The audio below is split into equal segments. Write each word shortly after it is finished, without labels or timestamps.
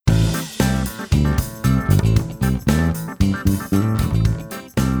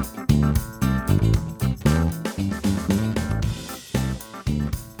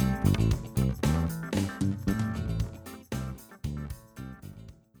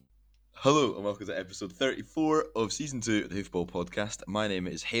Hello and welcome to episode 34 of season 2 of the Hoofball podcast. My name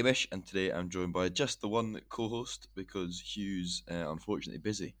is Hamish and today I'm joined by just the one co-host because Hugh's unfortunately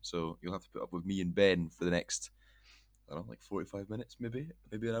busy. So you'll have to put up with me and Ben for the next, I don't know, like 45 minutes maybe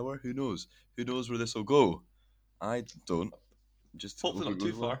an hour. Who knows? Who knows where this will go? I don't. Just hope Hopefully it not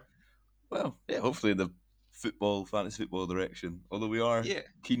too goes well. far. Well, yeah, hopefully in the fantasy football direction. Although we are Yeah.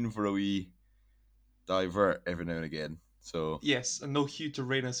 keen for a wee divert every now and again. So Yes, and no Hugh to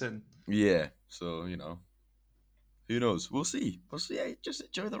rein us in. yeah, so who knows? We'll see. Just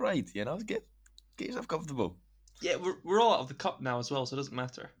enjoy the ride. Get yourself comfortable. Yeah, we're all out of the cup now as well, so it doesn't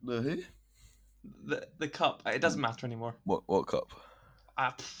matter. The who? The cup, it doesn't matter anymore. What cup?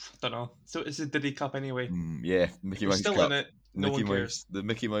 Don't know. So it's a Diddy Cup anyway. Yeah, If Mickey we're Mouse still Cup. in it, no Mickey one cares. Mouse, the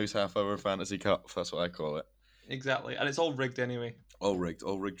Mickey Mouse half-hour fantasy cup. That's what I call it. Exactly, and it's all rigged anyway. All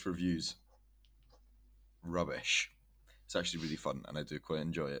rigged for views. Rubbish. It's actually really fun, and I do quite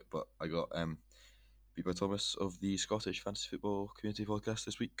enjoy it. But I got beat by Thomas of the Scottish Fantasy Football Community Podcast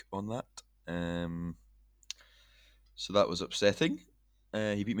this week on that. So that was upsetting.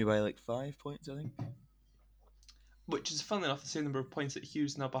 He beat me by like 5 points, I think. Which is funnily enough the same number of points that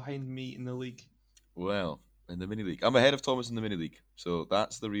Hugh's now behind me in the league. Well, in the mini league, I'm ahead of Thomas in the mini league, so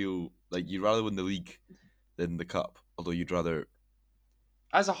that's the real. Like, you'd rather win the league than the cup, although you'd rather.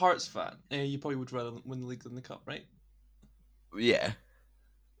 As a Hearts fan, you probably would rather win the league than the cup, right? Yeah,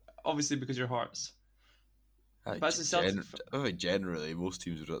 Obviously because you're Hearts. I But as a Celtic fan, think generally most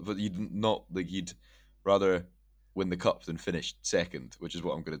teams would, but you'd not like you'd rather win the cup than finish second, which is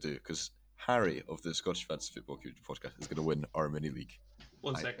what I'm going to do because Harry of the Scottish Fantasy Football Community Podcast is going to win our mini league.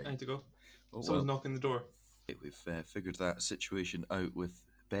 one I sec, think. I need to go. Oh, Someone's well. knocking the door. We've figured that situation out with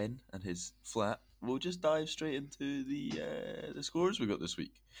Ben and his flat. We'll just dive straight into the scores we got this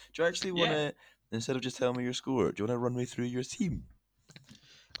week. Do you actually want to, instead of just telling me your score, do you want to run me through your team?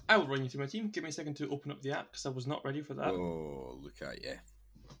 I will run you through my team. Give me a second to open up the app because I was not ready for that. Oh, look at you.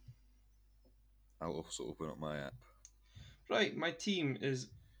 I'll also open up my app. Right, my team is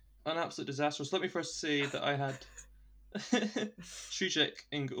an absolute disaster. So let me first say that I had Shujek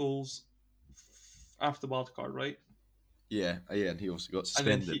in goals after the wild card, right? Yeah, and he also got And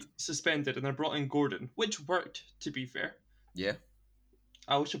suspended. then he suspended, and I brought in Gordon, which worked, to be fair. Yeah.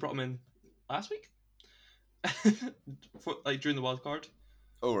 I wish I brought him in last week, during the wild card.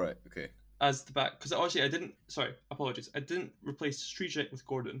 Oh, right, okay. As the back, because actually I didn't. Sorry, apologies. I didn't replace Shujek with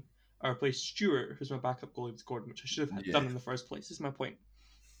Gordon. I replaced Stewart, who's my backup goalie, with Gordon, which I should have done in the first place. This is my point.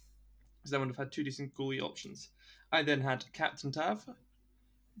 Because I would have had two decent goalie options. I then had Captain Tav,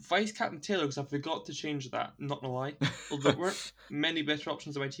 Vice Captain Taylor, because I forgot to change that, not gonna lie. Although there weren't many better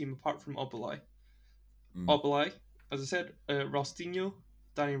options on my team apart from Obalai. Obalai, as I said, Rostinho,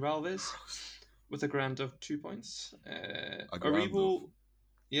 Danny Ralves, with a grand of 2 points. Aribo,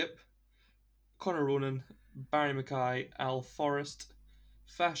 yep. Connor Ronan, Barry Mackay, Al Forrest,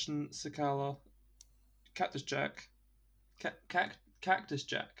 Fashion Sakala, Cactus Jack. Cactus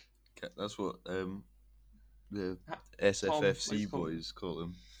Jack. That's what the SFFC boys call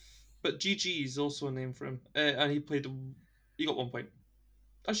him. But GG is also a name for him. And he got 1 point.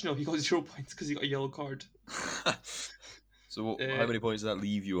 Actually, no, he got 0 points because he got a yellow card. So how many points does that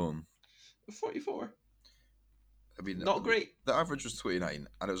leave you on? 44. I mean, not great. The average was 29,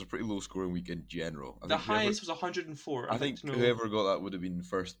 and it was a pretty low scoring week in general. The highest was 104. I think whoever got that would have been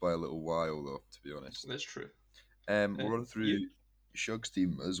first by a little while, though, to be honest. That's true. We'll run through Shug's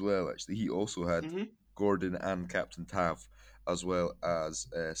team as well, actually. He also had Gordon and Captain Tav, as well as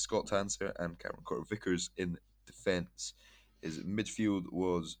Scott Tanser and Cameron Carter-Vickers in defence. His midfield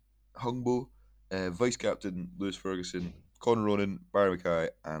was Hungbo, Vice Captain Lewis Ferguson, Conor Ronan, Barry Mackay,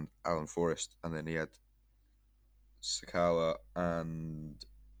 and Alan Forrest. And then he had Sakala and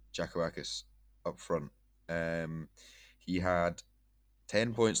Giakoumakis up front. He had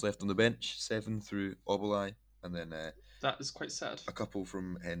 10 points left on the bench, 7 through Obalai, and then that is quite sad. A couple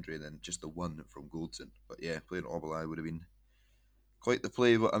from Hendry, and then just the 1 from Goldson. But yeah, playing Obalai would have been quite the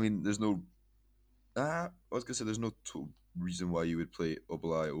play. But I mean, there's no. I was gonna say there's no reason why you would play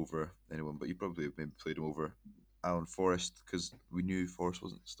Obalai over anyone, but you probably maybe played him over Alan Forrest because we knew Forrest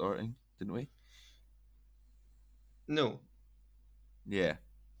wasn't starting, didn't we? No. Yeah.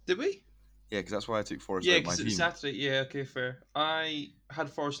 Did we? Yeah, because that's why I took Forrest out of my team. Yeah, because it's Saturday. Yeah, okay, fair. I had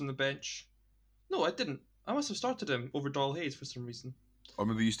Forrest on the bench. No, I didn't. I must have started him over Doyle Hayes for some reason. Or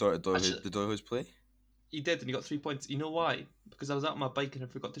maybe you started Doyle Hayes. Did Doyle Hayes play? He did, and he got 3 points. You know why? Because I was out on my bike and I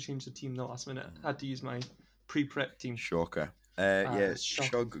forgot to change the team the last minute. I had to use my pre-prep team. Shocker.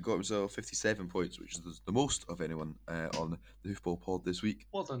 Shug got himself 57 points, which is the most of anyone on the Hoofball pod this week.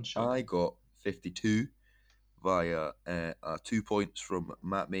 Well done, Shug. I got 52. via 2 points from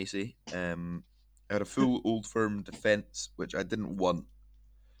Matt Macy. I had a full Old Firm defence, which I didn't want,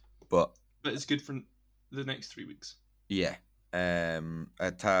 but it's good for the next 3 weeks. Yeah.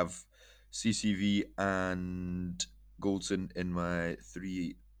 I'd have CCV and Goldson in my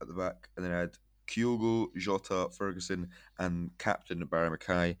 3 at the back, and then I had Kyogo, Jota, Ferguson, and captain Barry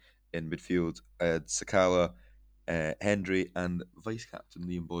Mackay in midfield. I had Sakala, Hendry, and vice captain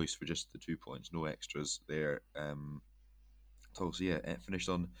Liam Boyce for just the 2 points, no extras there. So yeah, it finished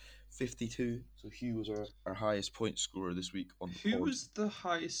on 52. So Hugh was our highest point scorer this week on the Who pod. was the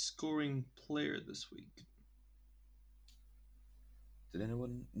highest scoring player this week? Did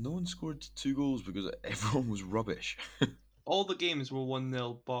anyone? No one scored 2 goals because everyone was rubbish. All the games were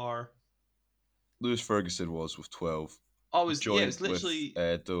 1-0 bar. Lewis Ferguson was with 12. Oh, it's literally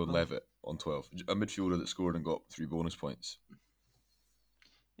with Dylan Levitt on 12. A midfielder that scored and got 3 bonus points.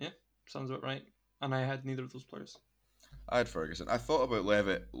 Yeah, sounds about right. And I had neither of those players. I had Ferguson. I thought about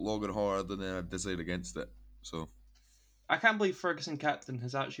Levitt long and hard, and then I decided against it. So I can't believe Ferguson captain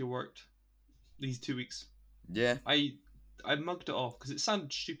has actually worked these 2 weeks. yeah, I mugged it off because it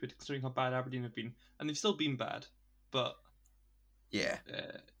sounded stupid considering how bad Aberdeen have been, and they've still been bad. But yeah,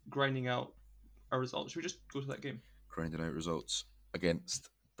 grinding out a result. Should we just go to that game? Grinding out results against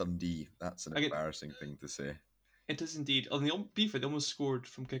Dundee. That's an embarrassing thing to say. It is indeed. On the beef, they almost scored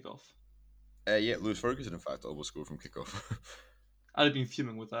from kickoff. Yeah, Lewis Ferguson, in fact, almost scored from kickoff. I'd have been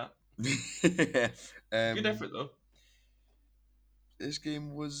fuming with that. Good effort, though. This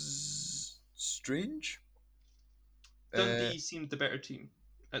game was strange. Dundee seemed the better team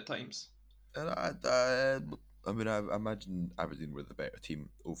at times. And I imagine Aberdeen were the better team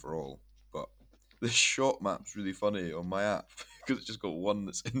overall, but the shot map's really funny on my app because it's just got one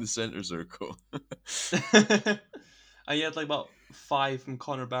that's in the centre circle. And you had like about 5 from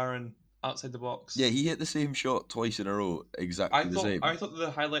Connor Barron outside the box. Yeah, he hit the same shot twice in a row, exactly the same. I thought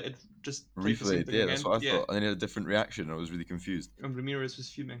the highlighted just replayed. Yeah, that's what I thought. And then he had a different reaction. I was really confused. And Ramirez was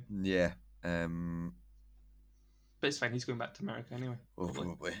fuming. Yeah. But it's fine. He's going back to America anyway. Well,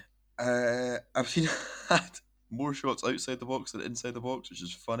 probably. I've seen had more shots outside the box than inside the box, which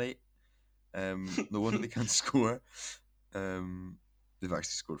is funny. No wonder they can't score. They've actually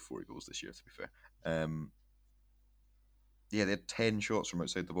scored 40 goals this year, to be fair. Yeah, they had 10 shots from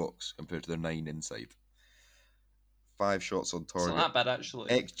outside the box compared to their 9 inside. 5 shots on target. It's not that bad, actually.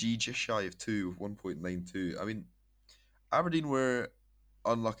 XG just shy of 2, 1.92. I mean, Aberdeen were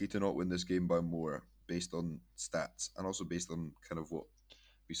unlucky to not win this game by more, based on stats, and also based on kind of what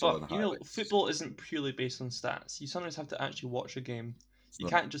we saw in the highlights. Football isn't purely based on stats. You sometimes have to actually watch a game. You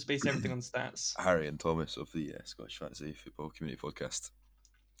can't just base everything on stats. Harry and Thomas of the Scottish Fantasy Football Community Podcast.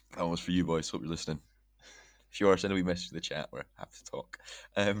 That one was for you, boys. Hope you're listening. If you are, send a wee message in the chat. We're happy to talk.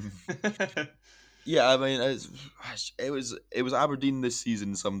 Yeah, I mean, it was Aberdeen this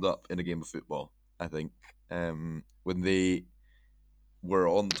season summed up in a game of football. I think when they were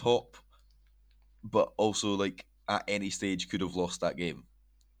on top, but also like at any stage could have lost that game.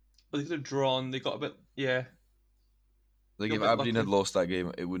 But they could have drawn. They got a bit, yeah. Like if Aberdeen had lost that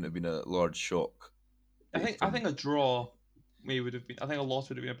game, it wouldn't have been a large shock. I think a draw maybe would have been. I think a loss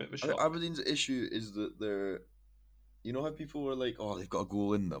would have been a bit of a shock. Aberdeen's issue is that they're, you know how people were like, oh, they've got a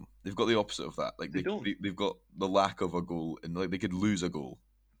goal in them. They've got the opposite of that. Like they've got the lack of a goal, and like they could lose a goal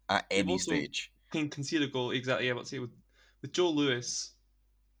at any stage. Can concede a goal exactly. Yeah, but say with Joe Lewis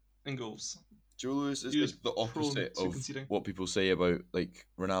in goals. Joe Lewis is like the opposite of what people say about like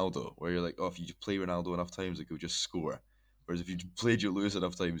Ronaldo, where you're like, oh, if you play Ronaldo enough times, like he'll just score. Whereas if you play Joe Lewis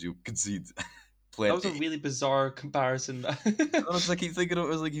enough times, you'll concede. Plenty. That was a really bizarre comparison. I keep thinking of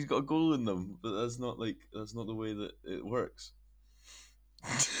it as like he's got a goal in them, but that's not the way that it works.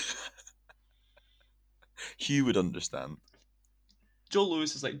 Hugh would understand. Joe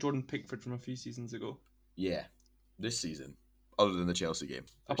Lewis is like Jordan Pickford from a few seasons ago. Yeah, this season, other than the Chelsea game.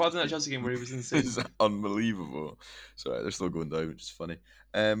 Apart from that Chelsea game where he was insane. It's unbelievable. Sorry, they're still going down, which is funny.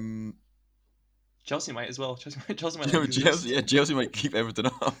 Chelsea might as well. Chelsea might. Chelsea might keep Everton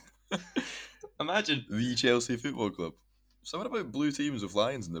up. Imagine the Chelsea Football Club. Something about blue teams with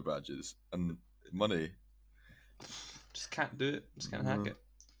lions in their badges and money. Just can't do it. Just can't hack it.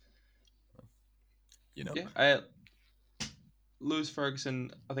 You know. Yeah. Lewis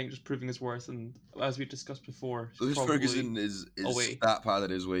Ferguson, I think, just proving his worth, and as we discussed before, Lewis Ferguson is that path on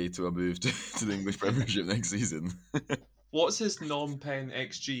his way to a move to the English Premiership next season. What's his non-pen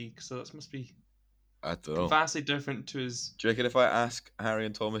XG? So that must be. I don't know. Vastly different to his. Do you reckon if I ask Harry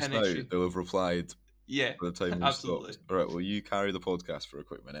and Thomas now, they'll have replied? Yeah, by the time absolutely. All right, well, you carry the podcast for a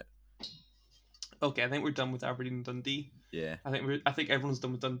quick minute. Okay, I think we're done with Aberdeen and Dundee. Yeah. I think everyone's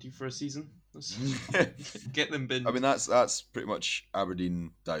done with Dundee for a season. Let's get them binned. I mean, that's pretty much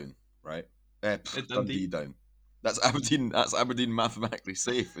Aberdeen down, right? Dundee down. That's Aberdeen. That's Aberdeen mathematically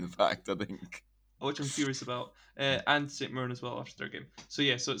safe. In fact, I think. Which I'm furious about, and St Mirren as well after their game. So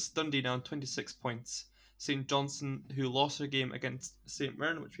yeah, so it's Dundee now on 26 points. St Johnstone, who lost their game against St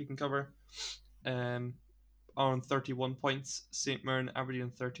Mirren, which we can cover, are on 31 points. St Mirren, Aberdeen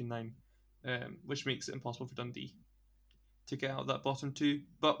on 39, which makes it impossible for Dundee to get out of that bottom two.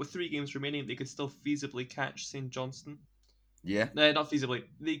 But with 3 games remaining, they could still feasibly catch St Johnstone. Yeah. Not feasibly.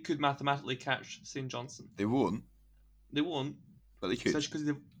 They could mathematically catch St Johnstone. They won't. They won't. But they could. Especially because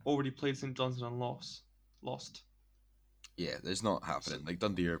they've already played St Johnstone and lost. Yeah, it's not happening. Like,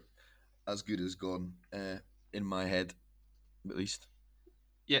 Dundee are as good as gone, in my head, at least.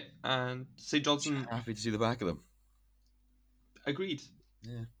 Yeah, and St Johnstone. Happy to see the back of them. Agreed.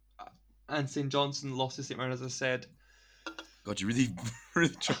 Yeah. And St Johnstone lost to St Mirren, as I said. God, you really,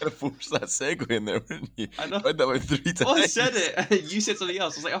 really trying to force that segue in there, weren't you? I know. I read that about 3 times. Oh, I said it. You said something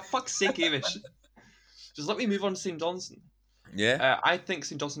else. I was like, oh, fuck's sake, Hamish. Just let me move on to St Johnstone. Yeah. I think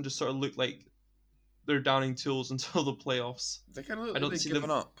St Johnstone just sort of look like they're downing tools until the playoffs. They kind of look like they've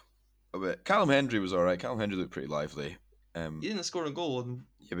given up a bit. Callum Hendry was alright. Callum Hendry looked pretty lively. He didn't score a goal, and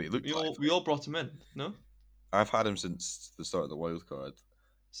yeah, but he looked we all brought him in, no? I've had him since the start of the wild card.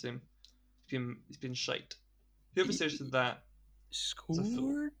 Same. He's been shite. Whoever suggested that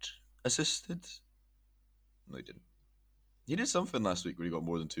scored? Assisted? No, he didn't. He did something last week where he got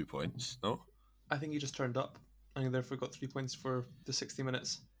more than 2 points, no? I think he just turned up and therefore got 3 points for the 60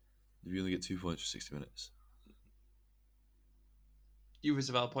 minutes. Did you only get 2 points for 60 minutes? You raised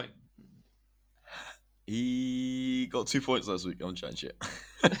a valid point. He got 2 points last week. I'm chatting shit.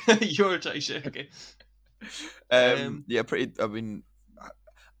 You're chatting shit, okay. Yeah, pretty. I mean,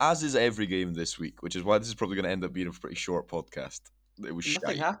 as is every game this week, which is why this is probably going to end up being a pretty short podcast. It was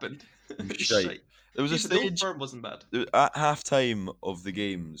nothing shite. Happened. It was shite. There was a stage. Firm wasn't bad. At halftime of the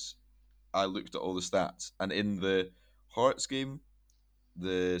games, I looked at all the stats, and in the Hearts game,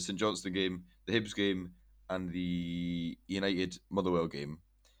 the St Johnstone game, the Hibs game, and the United Motherwell game,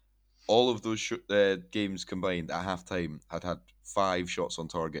 all of those games combined at halftime had 5 shots on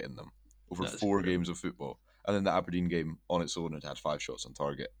target in them over 4 games of football. And then the Aberdeen game on its own had 5 shots on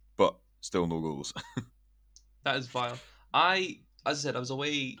target, but still no goals. That is vile. As I said, I was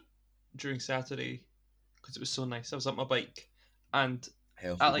away during Saturday because it was so nice. I was on my bike, and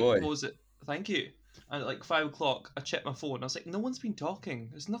what was it? Thank you. And at like 5 o'clock, I checked my phone. I was like, no one's been talking.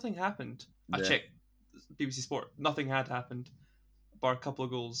 There's nothing happened. Yeah. I checked BBC Sport. Nothing had happened, bar a couple of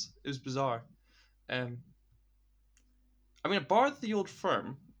goals. It was bizarre. I mean, bar the Old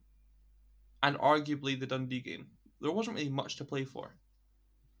Firm and arguably the Dundee game, there wasn't really much to play for.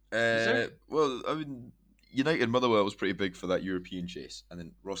 Well, I mean, United Motherwell was pretty big for that European chase, and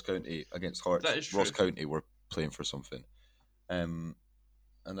then Ross County against Hearts. That is true. Ross County were playing for something. And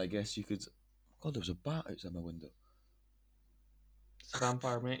I guess you could... God, there was a bat outside my window. It's a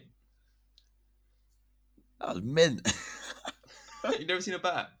vampire, mate. That was mint. You've never seen a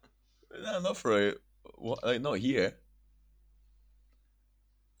bat? No, not for a... What? Like, not here.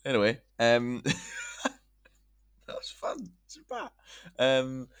 Anyway, that was fun. It's a bat.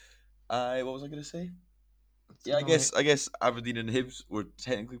 What was I going to say? Yeah, I guess Aberdeen and Hibs were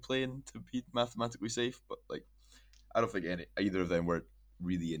technically playing to be mathematically safe, but like, I don't think either of them were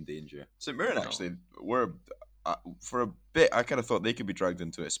really in danger. St Mirren actually were, for a bit. I kind of thought they could be dragged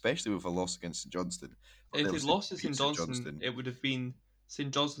into it, especially with a loss against St Johnstone. If they'd lost to St Johnstone, it would have been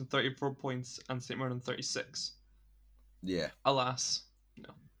St Johnstone 34 points and St Mirren 36. Yeah. Alas,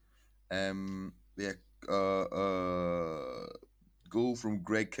 no. Yeah. Goal from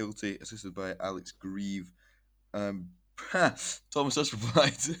Greg Kilty, assisted by Alex Grieve. Thomas just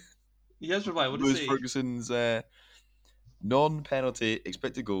replied. He has replied. What did he say? Ferguson's non-penalty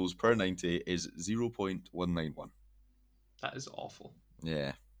expected goals per 90 is 0.191. That is awful.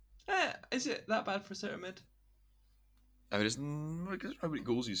 Yeah. Is it that bad for centre mid? I mean, it's how many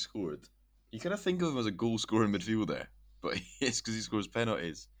goals he scored. You kind of think of him as a goal-scoring midfielder, but it's because he scores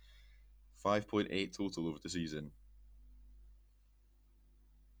penalties. 5.8 total over the season.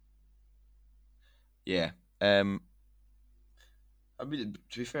 Yeah. I mean,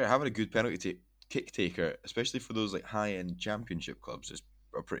 to be fair, having a good penalty kick taker, especially for those like high-end championship clubs, is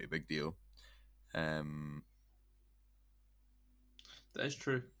a pretty big deal. That is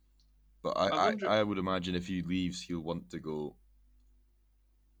true. But I would imagine if he leaves, he'll want to go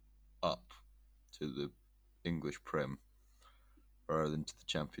up to the English Prem rather than to the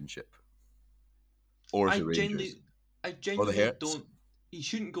Championship. Or to Rangers. I genuinely don't. He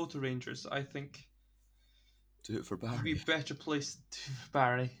shouldn't go to Rangers, I think. Do it for He'd Barry. be better placed for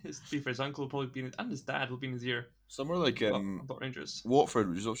Barry. To be fair, his uncle will probably be in, and his dad will be in his ear. Somewhere like Rangers. Watford,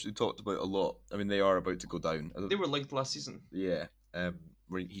 which is obviously talked about a lot. I mean, they are about to go down. They were linked last season. Yeah,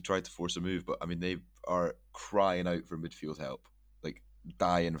 where he tried to force a move, but I mean, they are crying out for midfield help, like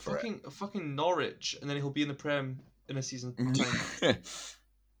dying for it. Fucking Norwich, and then he'll be in the Prem in a season.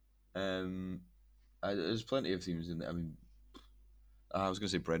 There's plenty of teams in there. I mean, I was going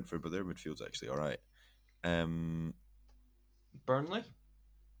to say Brentford, but their midfield's actually all right. Burnley?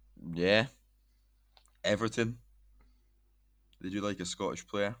 Yeah. Everton. They do like a Scottish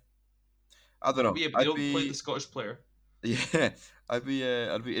player. I don't know. Yeah, but they don't play the Scottish player. Yeah, I'd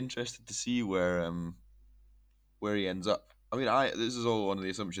be interested to see where he ends up. I mean, this is all on the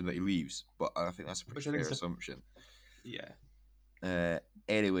assumption that he leaves, but I think that's a pretty fair assumption. Yeah.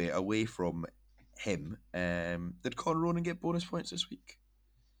 Anyway, away from him, did Conor Ronan get bonus points this week?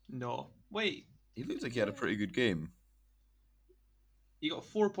 No. Wait. He looked like he had a pretty good game. He got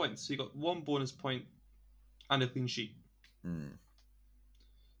 4 points. So he got 1 bonus point and a clean sheet.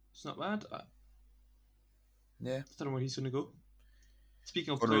 It's not bad. Yeah. I don't know where he's going to go.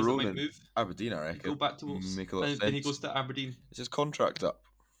 Speaking of Conor players Ronan, that might move, Aberdeen, I reckon. Go back to Wolves. Make a lot of sense. Then he goes to Aberdeen. Is his contract up?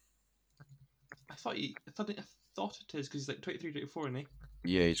 I thought it is because he's like 23, 24, isn't he?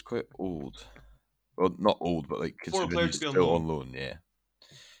 Yeah, he's quite old. Well, not old, but like considering he's still on loan. Yeah.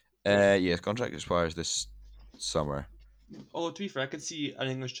 Yeah, his contract expires this summer. Although to be fair, I could see an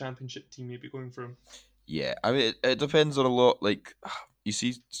English Championship team maybe going for him. Yeah, I mean, it depends on a lot. Like, you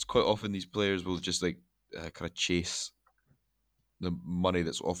see, quite often these players will just like kind of chase the money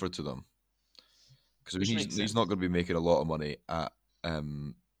that's offered to them. Because he's not going to be making a lot of money at.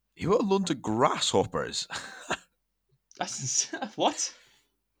 He went on loan to Grasshoppers. That's what?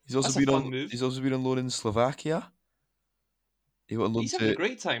 He's also been on loan in Slovakia. He went on loan he's having a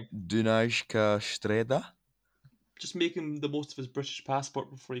great time. Dunajska Streda. Just making the most of his British passport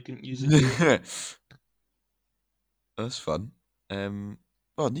before he couldn't use it. That's fun.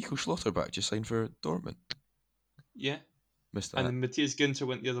 Nico Schlotterbeck just signed for Dortmund. Yeah. Missed that. And then Matthias Ginter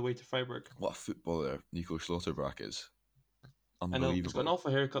went the other way to Freiburg. What a footballer Nico Schlotterbeck is. Unbelievable. I know, he's got an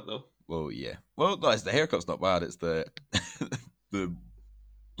awful haircut though. Well, yeah. Well, no, the haircut's not bad. It's the the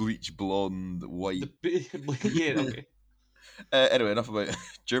bleach blonde white. Yeah, okay. Anyway, enough about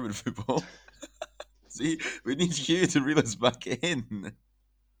German football. See, we need you to reel us back in.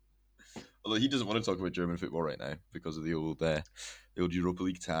 Although he doesn't want to talk about German football right now because of the old Europa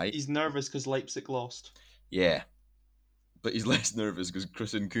League tie. He's nervous because Leipzig lost. Yeah, but he's less nervous because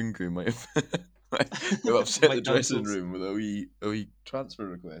Chris Nkunku might have upset the dressing room with a wee transfer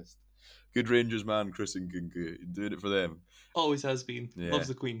request. Good Rangers man, Chris Nkunku, doing it for them. Always has been. Yeah. Loves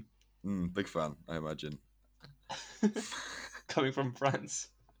the Queen. Big fan, I imagine. Coming from France.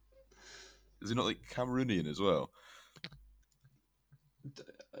 Is he not like Cameroonian as well?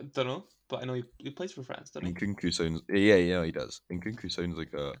 Don't know, but I know he plays for France, doesn't he? Nkunku sounds... Yeah, he does. Nkunku sounds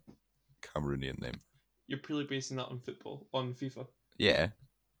like a Cameroonian name. You're purely basing that on football, on FIFA. Yeah.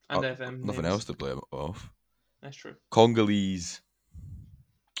 And FM. Nothing else to play it off. That's true. Congolese.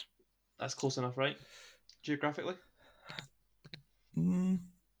 That's close enough, right? Geographically?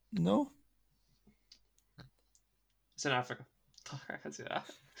 No. It's in Africa. I can see that.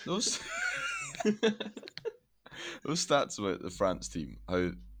 Those stats about the France team.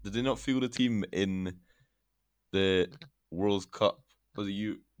 How did they not field a team in the World Cup? Was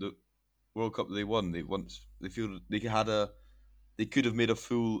it the World Cup they won? They could have made a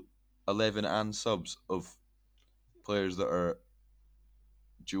full 11 and subs of players that are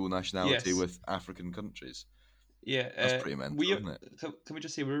dual nationality with African countries. Yeah, that's pretty mental, isn't it? Can we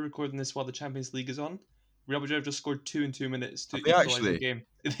just say we're recording this while the Champions League is on? Real Madrid just scored 2 in 2 minutes to equalize the game.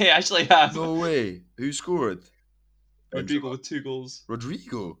 They actually have. No way. Who scored? Rodrigo with 2 goals.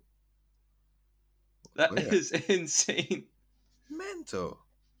 Rodrigo? That is insane. Mental.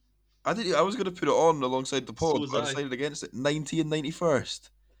 I was going to put it on alongside the pod, but I decided against it. 90 and 91st.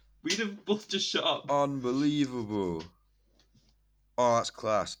 We'd have both just shut up. Unbelievable. Oh, that's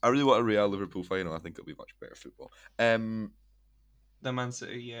class. I really want a Real Liverpool final. I think it'll be much better football. The Man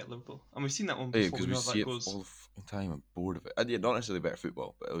City, Liverpool. And we've seen that one before. Because we see it all the time. I'm bored of it. Not necessarily better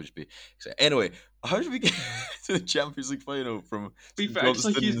football, but it'll just be exciting. Anyway, how did we get to the Champions League final from St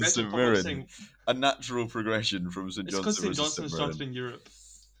Johnstone and St Mirren? A natural progression from St Johnstone. It's because St Johnstone started in Europe.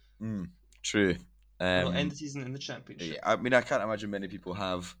 True. They'll end the season in the Championship. Yeah, I mean, I can't imagine many people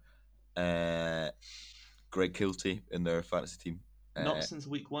have Greg Kilty in their fantasy team. Not since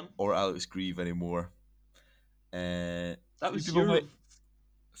week 1. Or Alex Grieve anymore. That was a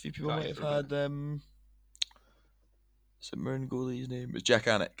few people might have had St Mirren goalie's name. It's Jack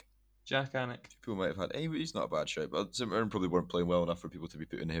Anik. Jack Anik. People might have had. He's not a bad shout, but St Mirren probably weren't playing well enough for people to be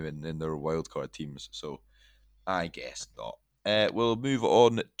putting him in their wildcard teams. So I guess not. We'll move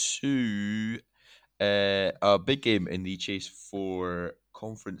on to a big game in the chase for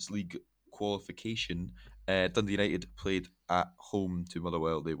Conference League qualification. Dundee United played at home to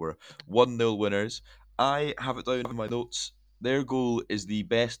Motherwell. They were 1-0 winners. I have it down in my notes. Their goal is the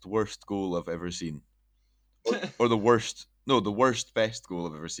best worst goal I've ever seen, or the worst. No, the worst best goal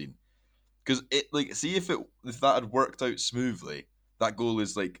I've ever seen. Because see if that had worked out smoothly, that goal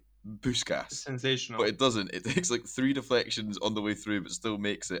is like Puskas. Sensational. But it doesn't. It takes like 3 deflections on the way through, but still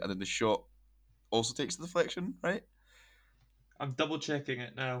makes it, and then the shot also takes the deflection, right? I'm double checking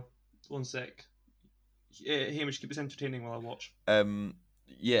it now. 1 sec. Hamish, keep this entertaining while I watch.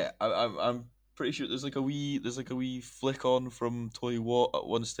 Yeah, I'm pretty sure there's like a wee flick on from Toy Watt at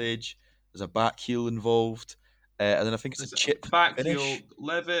one stage. There's a back heel involved, and then I think it's a chip back finish. Heel,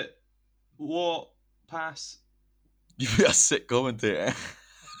 Levitt, Watt, pass. You'd be a sick commentator.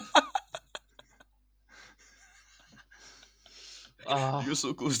 You're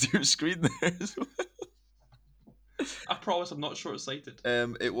so close to your screen there as well. I promise I'm not short-sighted.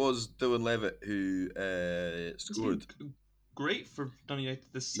 It was Dylan Levitt who scored. Great for Dundee United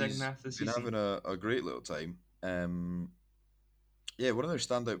this second half of the season. He's been having a great little time. Yeah, one of their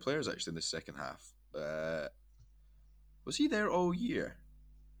standout players actually in the second half. Was he there all year?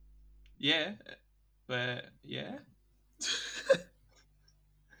 Yeah. Yeah.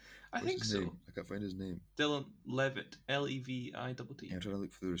 I think so. Name? I can't find his name. Dylan Levitt, Levitt. I'm trying to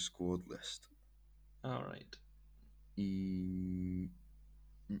look for their squad list. All right.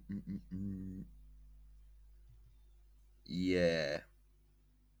 Yeah.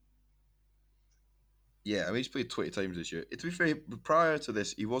 Yeah, I mean, he's played 20 times this year. To be fair, prior to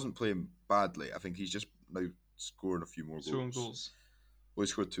this, he wasn't playing badly. I think he's just now scoring a few more goals. Well, he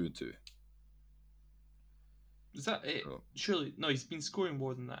scored 2 and 2. Is that it? Oh. Surely, no, he's been scoring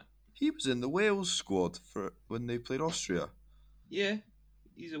more than that. He was in the Wales squad for when they played Austria. Yeah,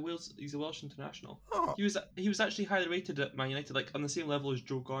 he's a Welsh international. Oh. He was actually highly rated at Man United, like on the same level as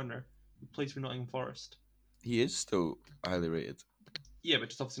Joe Garner, who plays for Nottingham Forest. He is still highly rated. Yeah, but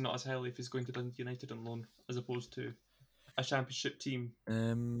just obviously not as highly if he's going to Dundee United on loan, as opposed to a championship team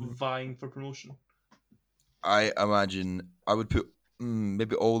vying for promotion. I imagine I would put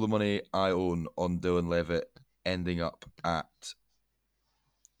maybe all the money I own on Dylan Levitt ending up at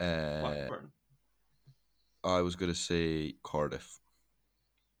Blackburn. I was going to say Cardiff.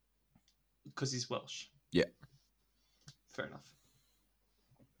 Because he's Welsh. Yeah. Fair enough.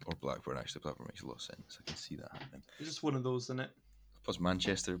 Or Blackburn, actually. Blackburn makes a lot of sense. I can see that happening. It's just one of those, isn't it? Plus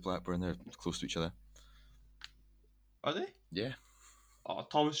Manchester, Blackburn, they're close to each other. Are they? Yeah. Oh,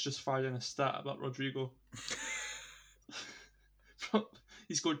 Thomas just fired in a stat about Rodrigo.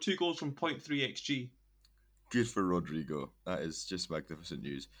 He scored 2 goals from 0.3 XG. Good for Rodrigo. That is just magnificent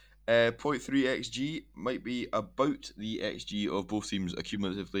news. 0.3 XG might be about the XG of both teams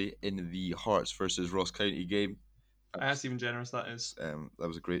accumulatively in the Hearts versus Ross County game. That's even generous, that is. That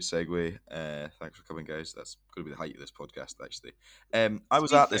was a great segue. Thanks for coming, guys. That's going to be the height of this podcast, actually. I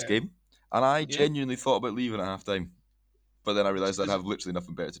was at this game, and I genuinely thought about leaving at half-time. But then I realised I'd have literally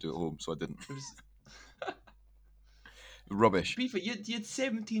nothing better to do at home, so I didn't. Rubbish. You had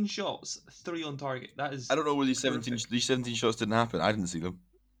 17 shots, 3 on target. That is. I don't know where these 17 shots didn't happen. I didn't see them.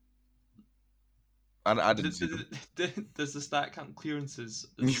 I didn't see them. Does the stat count clearances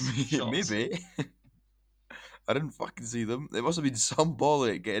as shots? Maybe. I didn't fucking see them. There must have been some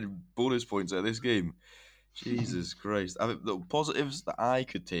bollock getting bonus points out of this game. Jesus Christ. I mean, the positives that I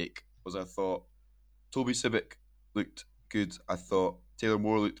could take was I thought Toby Sibic looked good. I thought Taylor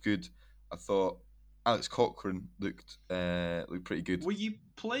Moore looked good. I thought Alex Cochrane looked pretty good. Were you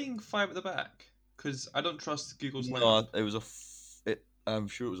playing 5 at the back? Because I don't trust Google's lineup. No, it was I'm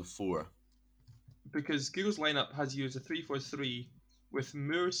sure it was a 4. Because Google's lineup has you as a 3-4-3 with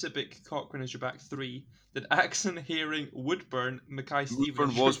Moore, Sibic, Cochrane as your back 3. Then Axon, Herring, Woodburn, Mackay-Stevens.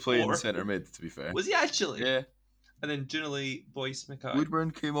 Woodburn was playing centre mid, to be fair. Was he actually? Yeah. And then Ginelly, Boyce, Mackay.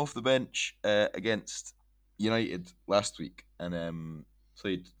 Woodburn came off the bench against United last week and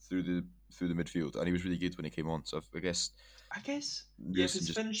played through the midfield, and he was really good when he came on. So I guess yeah, his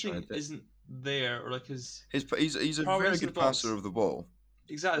finishing isn't there, or like he's a very good passer of the ball.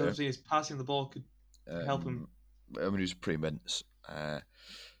 Exactly, what I'm saying is passing the ball could help him. I mean, he was pretty mince, to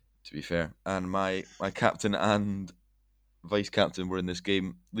be fair. And my captain and vice captain were in this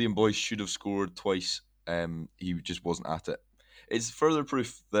game. Liam Boyce should have scored twice. He just wasn't at it. It's further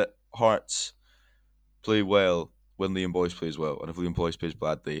proof that Hearts play well when Liam Boyce plays well, and if Liam Boyce plays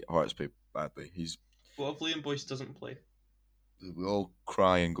badly, Hearts play badly. Well, if Liam Boyce doesn't play, we all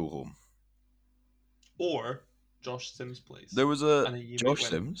cry and go home. Or Josh Sims plays. There was and a Josh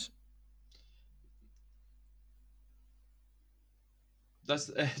Sims.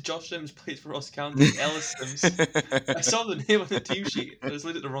 That's Josh Sims plays for Ross County. Ellis Sims. I saw the name on the team sheet. I just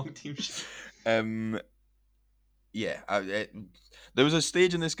looked at the wrong team sheet. Yeah, there was a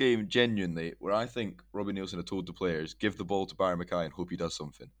stage in this game, genuinely, where I think Robbie Nielsen had told the players, give the ball to Barry Mackay and hope he does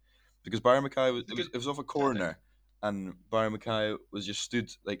something. Because Barry Mackay, it was off a corner, and Barry Mackay was just stood,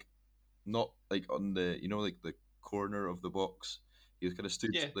 like, not, like, on the, like, the corner of the box. He was kind of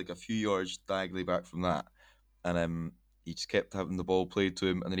stood, like, a few yards diagonally back from that. And he just kept having the ball played to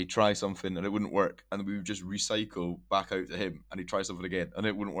him, and then he'd try something, and it wouldn't work. And we would just recycle back out to him, and he'd try something again, and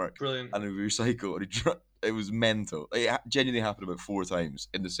it wouldn't work. Brilliant. And then we recycle, and he'd try. It was mental. It genuinely happened about 4 times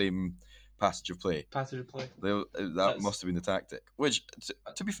in the same passage of play. That must have been the tactic. Which,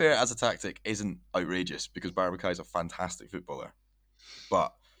 to be fair, as a tactic, isn't outrageous because Barry Mackay is a fantastic footballer.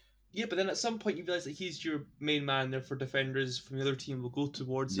 But yeah, but then at some point you realise that he's your main man. Therefore, defenders from the other team will go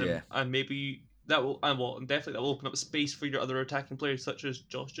towards him, and maybe that will, definitely that will open up space for your other attacking players, such as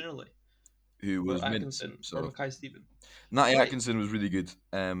Josh Ginnerly, who was Atkinson, or Mackay Stephen. Natty Atkinson was really good.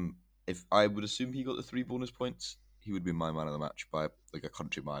 If I would assume he got the 3 bonus points, he would be my man of the match by like a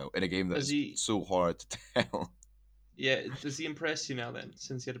country mile in a game that's so hard to tell. Yeah, does he impress you now then,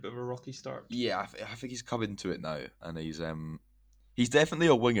 since he had a bit of a rocky start? Yeah, I think he's come into it now, and he's definitely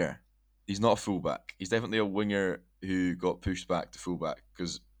a winger. He's not a fullback. He's definitely a winger who got pushed back to fullback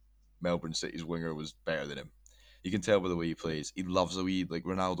because Melbourne City's winger was better than him. You can tell by the way he plays. He loves a wee like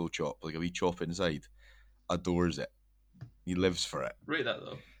Ronaldo chop, like a wee chop inside. Adores it. He lives for it. Rate that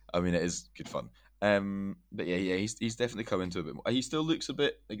though. I mean, it is good fun. But yeah, he's definitely come into a bit more. He still looks a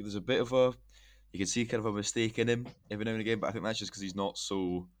bit like there's a bit of a, you can see kind of a mistake in him every now and again. But I think that's just because he's not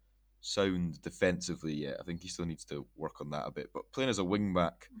so sound defensively yet. I think he still needs to work on that a bit. But playing as a wing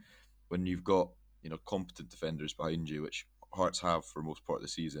back, when you've got competent defenders behind you, which Hearts have for most part of the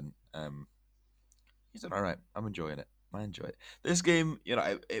season, he's done all right. I'm enjoying it. I enjoy it. This game,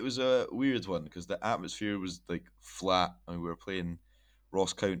 it was a weird one because the atmosphere was like flat. I mean, we were playing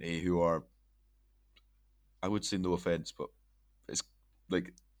Ross County, who are, I would say no offense, but it's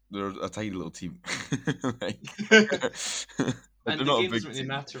like they're a tiny little team. And the game doesn't really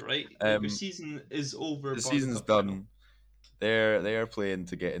matter, right? Your season is over. The season's done. They are playing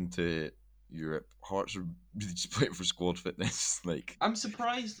to get into Europe. Hearts are just playing for squad fitness. Like, I'm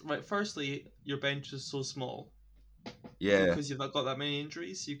surprised. Right, firstly, your bench is so small. Yeah, because you've not got that many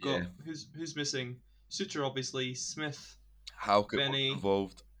injuries. You've got who's missing? Suter, obviously. Smith, Halkett Benny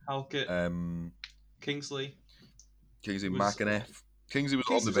involved. Halkett, Kingsley, McAneff. Kingsley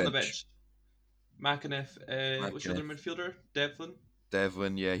was on the bench. McAneff. What's your other midfielder?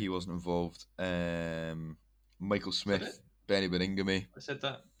 Devlin, yeah, he wasn't involved. Michael Smith, Benny Beningame. I said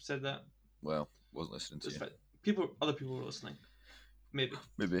that. Well, wasn't listening to you. Other people were listening. Maybe.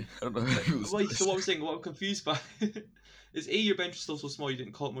 I don't know. So what I'm saying, what I'm confused by is your bench is still so small you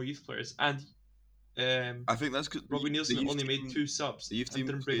didn't call it more youth players, and I think that's because Robbie Nielsen only made 2 subs. The youth team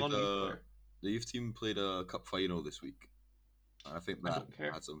The youth team played a cup final this week. I think that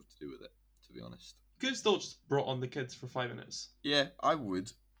had something to do with it, to be honest. Could still just brought on the kids for 5 minutes. Yeah, I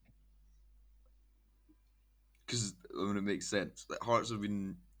would. Because it makes sense. Like, Hearts have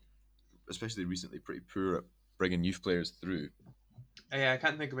been, especially recently, pretty poor at bringing youth players through. Yeah, I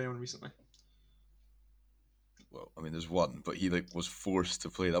can't think of anyone recently. Well, I mean, there's one, but he was forced to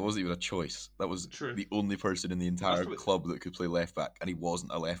play. That wasn't even a choice. That was the only person in the entire club that could play left back, and he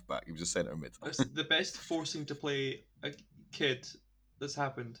wasn't a left back. He was a centre mid. That's the best forcing to play a kid that's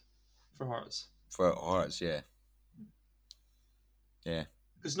happened for Hearts. For Hearts, yeah.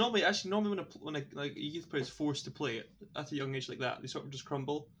 Because normally when a youth player is forced to play at a young age like that, they sort of just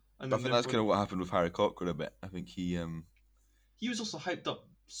crumble. And I think that's kind of what happened with Harry Cochrane a bit. I think he was also hyped up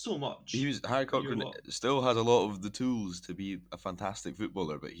so much. Harry Cochrane still has a lot of the tools to be a fantastic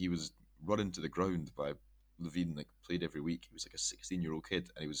footballer, but he was run into the ground by Levine. Like, played every week. He was like a 16-year-old kid,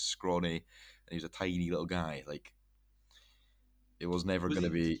 and he was scrawny, and he was a tiny little guy. Like, it was never going to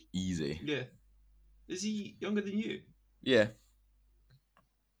be easy. Yeah. Is he younger than you? Yeah.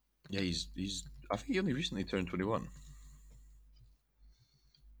 Yeah, he's. I think he only recently turned 21.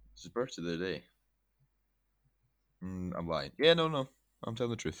 It's his birthday the other day. I'm lying. Yeah, no. I'm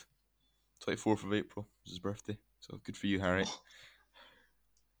telling the truth. 24th of April was his birthday. So good for you, Harry.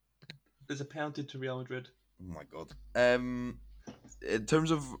 There's a penalty to Real Madrid. Oh my god. In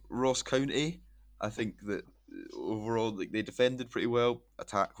terms of Ross County, I think that overall they defended pretty well.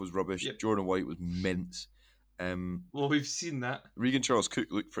 Attack was rubbish. Yep. Jordan White was mince. Well, we've seen that. Regan Charles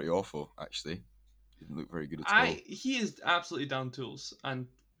Cook looked pretty awful, actually. Didn't look very good at all. He is absolutely down tools and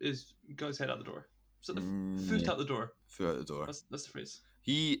got his head out the door. So the foot out the door. Foot out the door. That's the phrase.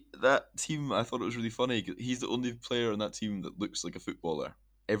 That team, I thought it was really funny. He's the only player on that team that looks like a footballer.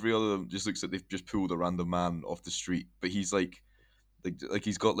 Every other of them just looks like they've just pulled a random man off the street. But he's like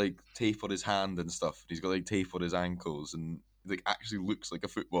he's got like tape on his hand and stuff. He's got like tape on his ankles and like actually looks like a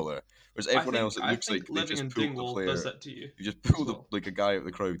footballer. Whereas everyone else, it looks like they just pulled the player. Does that to you? You just pulled like a guy out of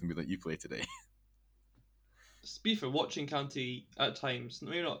the crowd and be like, "You play today." To be fair, watching County at times,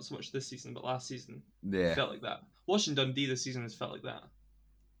 maybe not so much this season, but last season, felt like that. Watching Dundee this season has felt like that.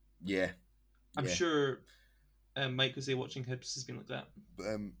 Yeah. I'm sure Mike would say watching Hibs has been like that.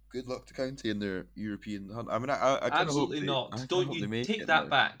 Good luck to County in their European hunt. I mean, I absolutely not. Don't you take that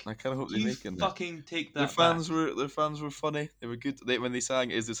back? I kind of hope they make it. Fucking take that Their fans were funny. They were good. When they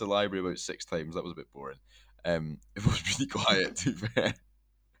sang "Is This a Library" about 6 times, that was a bit boring. It was really quiet, to be fair.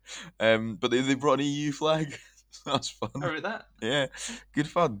 But they brought an EU flag. That's fun. I read that. Yeah, good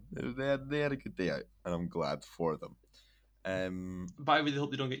fun. They had a good day out, and I'm glad for them. But I really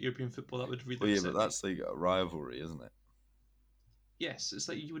hope they don't get European football. That would really upset but that's like a rivalry, isn't it? Yes, it's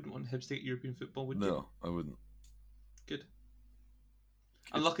like you wouldn't want Hibs to get European football, would you? No, I wouldn't. Good.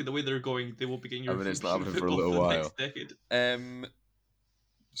 And luckily, the way they're going, they won't be getting European it's not happening football for a little while. Next decade.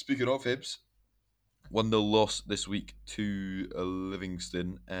 Speaking of Hibs, 1-0 loss this week to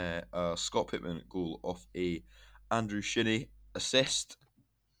Livingston. A Scott Pittman goal off a Andrew Shinnie assist.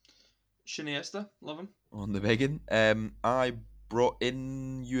 Shiniesta, love him. On the Megan. I brought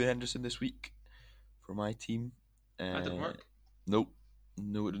in Ewan Henderson this week for my team. That didn't work? Nope.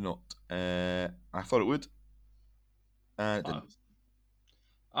 No, it did not. I thought it would. It didn't.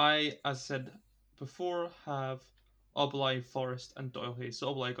 I, as I said before, have Oblai, Forrest, and Doyle Hayes. So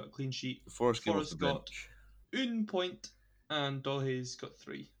Oblai got a clean sheet. Forrest got 1 point, and Doyle Hayes got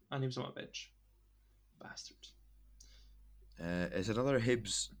 3, and he was on my bench. Bastards. It's another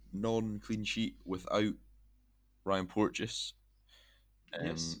Hibs non-clean sheet without Ryan Porteous.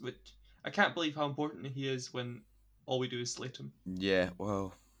 Yes, which I can't believe how important he is when all we do is slate him. Yeah,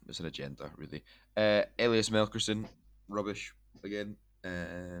 well, it's an agenda, really. Elias Melkerson, rubbish again.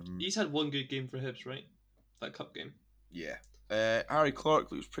 He's had 1 good game for Hibs, right? That cup game. Yeah. Harry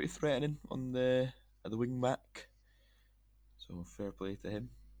Clark looks pretty threatening on at the wing back. So fair play to him.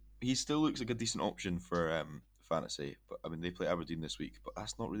 He still looks like a decent option for fantasy, but I mean they play Aberdeen this week, but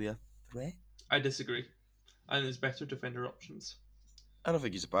that's not really a threat. I disagree. I think there's better defender options. I don't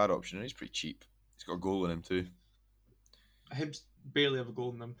think he's a bad option, and he's pretty cheap. He's got a goal in him too. Hibs barely have a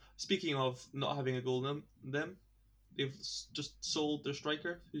goal in them. Speaking of not having a goal in them, they've just sold their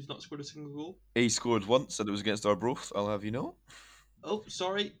striker, who's not scored a single goal. He scored once, and it was against Arbroath, I'll have you know. Oh,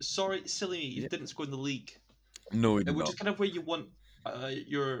 sorry, silly me. He didn't score in the league. No, he did Which not. is kind of where you want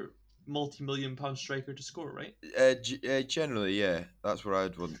your multi-million-pound striker to score, right? Generally, yeah. That's where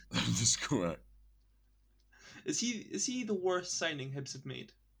I'd want them to score. Is he the worst signing Hibs have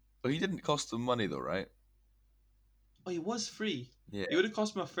made? Well, he didn't cost them money, though, right? Oh, he was free. Yeah. He would have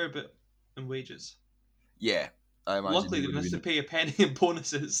cost him a fair bit in wages. Yeah. I imagine Luckily, they didn't have to pay a penny in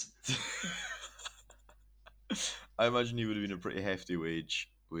bonuses. I imagine he would have been a pretty hefty wage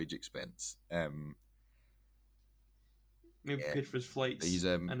expense. Maybe paid for his flights. He's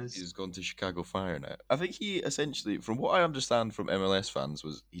gone to Chicago Fire now. I think he essentially, from what I understand from MLS fans,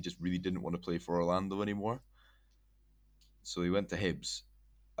 was he just really didn't want to play for Orlando anymore. So he went to Hibs,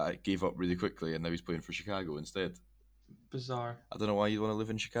 gave up really quickly, and now he's playing for Chicago instead. Bizarre. I don't know why you'd want to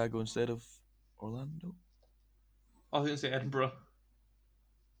live in Chicago instead of Orlando. I was going to say Edinburgh.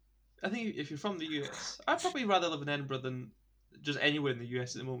 I think if you're from the US, I'd probably rather live in Edinburgh than just anywhere in the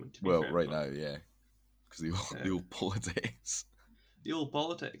US at the moment. To be fair, right now, yeah. Because the old politics. The old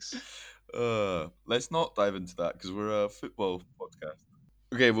politics. Let's not dive into that because we're a football podcast.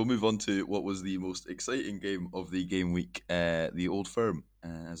 Okay, we'll move on to what was the most exciting game of the game week. The Old Firm,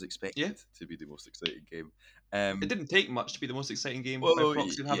 as expected, to be the most exciting game. It didn't take much to be the most exciting game by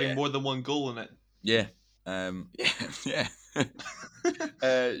proxy of having more than 1 goal in it. Yeah.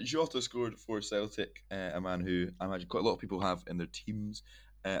 Jota scored for Celtic, a man who I imagine quite a lot of people have in their teams,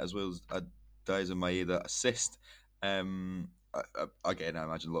 as well as a Daizen Maeda assist. Again, I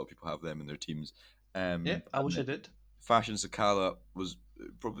imagine a lot of people have them in their teams. I wish I did. Fashion Sakala was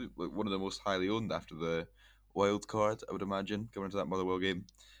probably one of the most highly owned after the wild card, I would imagine, coming into that Motherwell game.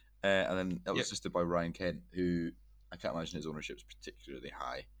 And then that was assisted by Ryan Kent, who I can't imagine his ownership is particularly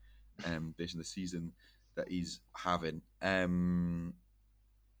high, based on the season that he's having. I mean,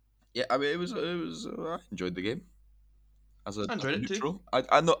 it was. I enjoyed the game. As a neutral,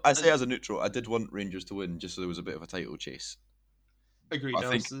 I say as a neutral, I did want Rangers to win just so there was a bit of a title chase. Agreed.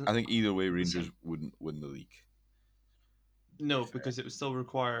 I think either way, Rangers wouldn't win the league. No, because it would still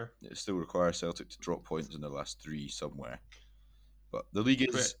require Celtic to drop points in the last 3 somewhere. But the league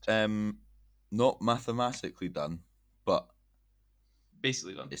is not mathematically done, but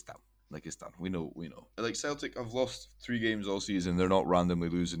basically done. It's done. It's done. We know. Like Celtic have lost 3 games all season. They're not randomly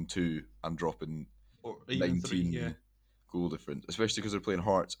losing 2 and dropping or even 19 3, goal difference. Especially because they're playing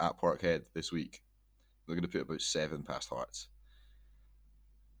Hearts at Parkhead this week. They're going to put about 7 past Hearts.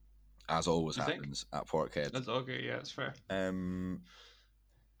 As always happens at Parkhead. That's okay. Yeah, that's fair.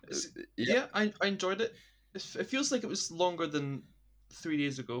 Yeah, I enjoyed it. It feels like it was longer than 3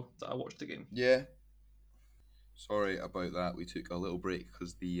 days ago that I watched the game. Yeah. Sorry about that. We took a little break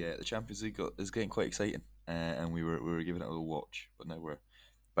because the Champions League is getting quite exciting, and we were giving it a little watch. But now we're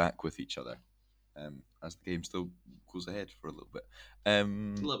back with each other, as the game still goes ahead for a little bit. A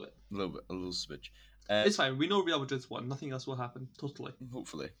little smidge. It's fine. We know Real Madrid's won. Nothing else will happen. Totally.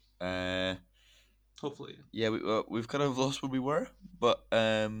 Hopefully. Hopefully. Yeah, we've kind of lost where we were, but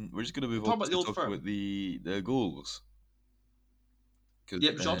we're just going to move on to talk about the goals.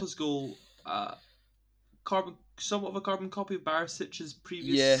 Yeah, Jota's goal. Somewhat of a carbon copy of Barisic's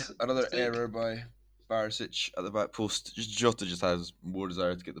previous. Yeah, another error by Barisic at the back post. Jota just has more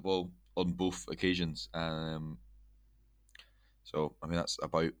desire to get the ball on both occasions. So I mean that's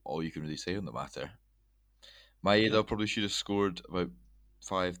about all you can really say on the matter. Maeda probably should have scored about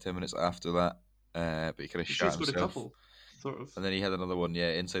 5-10 minutes after that, but he kind of shot himself. A couple, sort of. And then he had another one,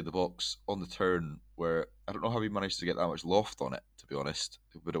 inside the box on the turn where I don't know how he managed to get that much loft on it, to be honest,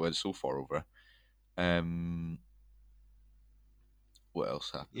 but it went so far over. What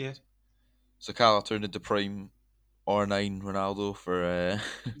else happened? Yeah. Sakala turned into prime R9 Ronaldo for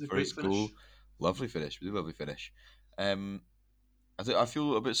his goal. Lovely finish, really lovely finish. I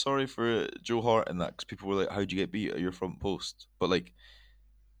feel a bit sorry for Joe Hart in that because people were like, "How'd you get beat at your front post?" But like,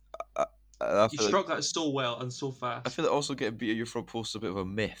 you struck that so well and so fast. I feel like also getting beat at your front post is a bit of a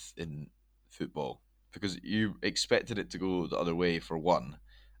myth in football because you expected it to go the other way for one,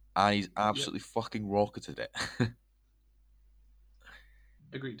 and he's absolutely fucking rocketed it.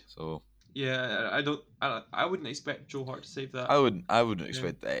 Agreed. So yeah, I wouldn't expect Joe Hart to save that. I wouldn't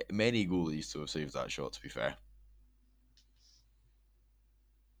expect many goalies to have saved that shot. To be fair.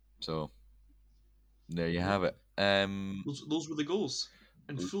 So there you have it. Those were the goals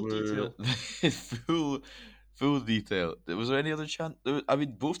in full detail. full detail. Was there any other chance? I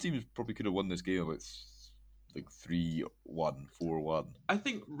mean, both teams probably could have won this game about 3-1, 4-1. I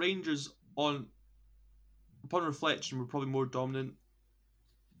think Rangers, upon reflection, were probably more dominant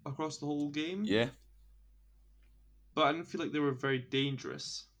across the whole game. Yeah. But I didn't feel like they were very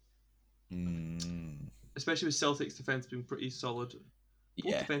dangerous. Especially with Celtic's defence being pretty solid.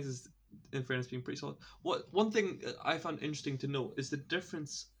 Both defences, in fairness, being pretty solid. One thing I found interesting to note is the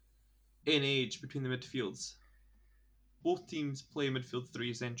difference in age between the midfields. Both teams play midfield 3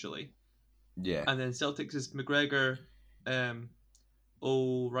 essentially. Yeah. And then Celtics is McGregor,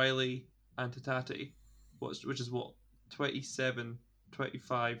 O'Reilly, and Tatati, which is 27,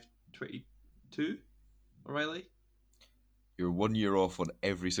 25, 22? O'Reilly? You're 1 year off on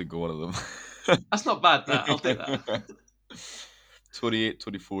every single one of them. That's not bad, that. I'll take that. 28,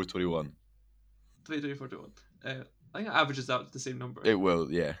 24, 21. 28, 24, 21. I think it averages out to the same number. It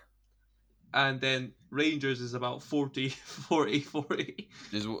will, yeah. And then Rangers is about 40. For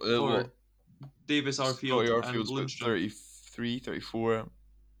Davis, Arfield, and Lundstrom. 33, 34.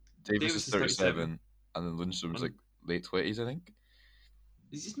 Davis is 37. And then Lundstrom's late 20s, I think.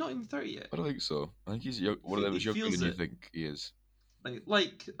 Is he not even 30 yet? I don't think so. I think he's one of them is younger than you think he is.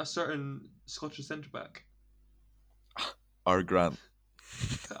 Like a certain Scottish centre back. Our Grant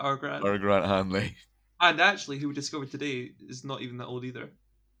Hanley. And actually, who we discovered today is not even that old either.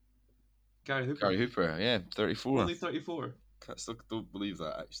 Gary Hooper, yeah, 34. Only 34. I still don't believe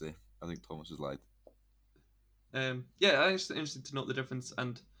that, actually. I think Thomas has lied. I think it's interesting to note the difference,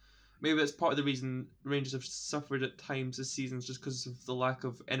 and maybe that's part of the reason Rangers have suffered at times this season, is just because of the lack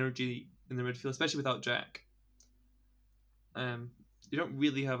of energy in the midfield, especially without Jack. You don't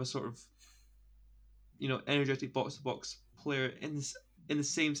really have a sort of, energetic box-to-box player in the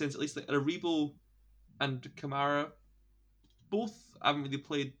same sense. At least like Aribo and Kamara, both haven't really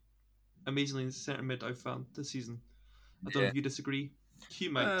played amazingly in centre mid. I've found this season. I don't know if you disagree. Hugh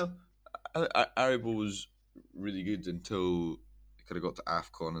might. Aribo was really good until he could have got to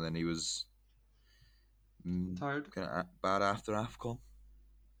AFCON, and then he was tired, kind of bad after AFCON.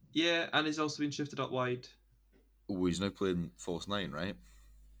 Yeah, and he's also been shifted up wide. Oh, he's now playing false 9, right?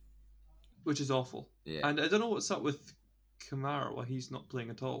 Which is awful. Yeah. And I don't know what's up with Kamara, why he's not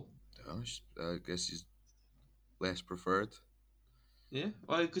playing at all. I guess he's less preferred. Yeah,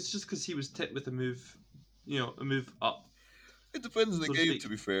 well, it's just because he was tipped with a move, a move up. It depends on the So to game, speak. to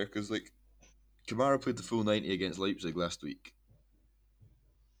be fair, because like Kamara played the full 90 against Leipzig last week,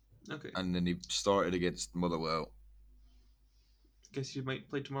 Okay. and then he started against Motherwell. Guess you might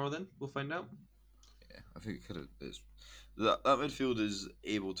play tomorrow then. We'll find out. Yeah, I think it kind of is. That midfield is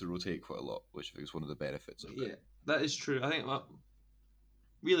able to rotate quite a lot, which I think is one of the benefits of Yeah, it. that is true. I think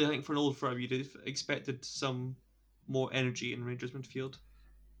for an old firm, you'd have expected some more energy in Rangers midfield.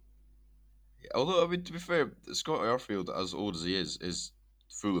 Yeah, although, I mean, to be fair, Scott Arfield, as old as he is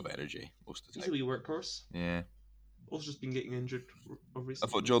full of energy most of the He's time. a wee workhorse. Yeah. Also just been getting injured I thought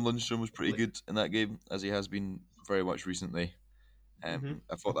recently. John Lundstrom was pretty good in that game, as he has been very much recently. Mm-hmm.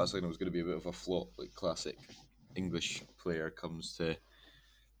 I thought that signing was going to be a bit of a flop, like classic English player comes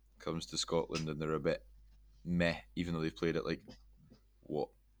to Scotland and they're a bit meh, even though they've played at like what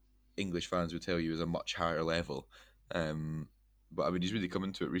English fans would tell you is a much higher level. But I mean, he's really come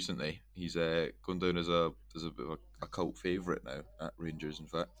into it recently. He's gone down as a bit of a cult favourite now at Rangers. In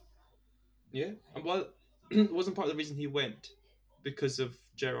fact, Yeah, and while it wasn't part of the reason he went because of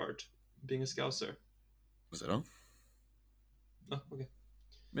Gerrard being a Scouser. was it on? Oh, okay,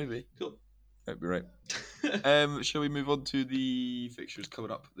 Maybe. cool. Might be right. Shall we move on to the fixtures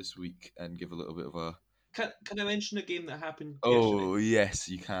coming up this week and give a little bit of a? Can I mention a game that happened Oh yesterday? yes,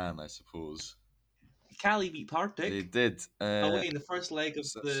 you can. I suppose Cali beat they Partick did. away in the first leg of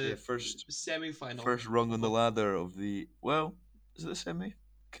So that's the first semi-final. rung on the ladder of the. Well, is it a semi?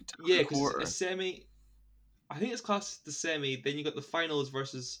 Yeah, The because a quarter. semi. I think it's classed as the semi. Then you got the finals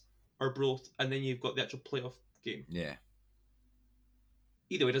versus Arbroath, and then you've got the actual playoff game. Yeah.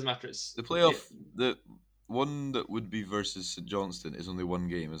 Either way, it doesn't matter. It's The playoff, the one that would be versus St Johnston is only one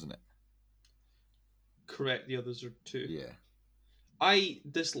game, isn't it? Correct. The others are two. Yeah. I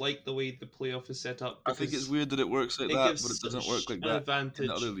dislike the way the playoff is set up. I think it's weird that it works like it that, gives but it doesn't work like an that advantage. in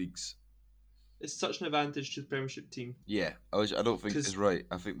the other leagues. It's such an advantage to the Premiership team. Yeah, I don't think it's right.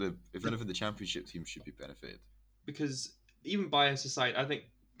 I think if anything, the Championship team should be benefited. Because even bias aside, I think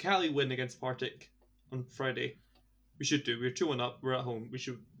Cali win against Partick on Friday. We should do. We're 2-1 up. We're at home. We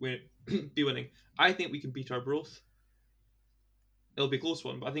should be winning. I think we can beat Arbroath. It'll be a close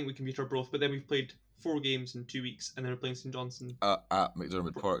one, but I think we can beat Arbroath. But then we've played 4 games in 2 weeks, and then we're playing St Johnstone At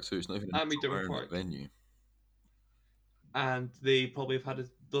McDermott Park, so it's not even at a McDermott Park venue. And they probably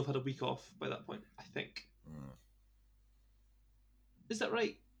they'll have had a week off by that point, I think. Is that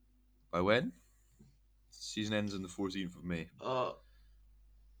right? By when? Season ends on the 14th of May. Have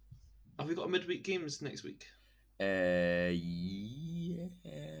we got midweek games next week? Yeah.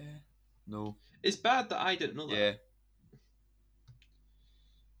 No. It's bad that I didn't know that. Yeah.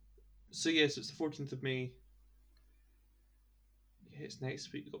 So yes, it's the 14th of May. Yeah, it's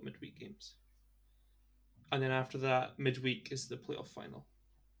next week. We've got midweek games. And then after that, midweek is the playoff final,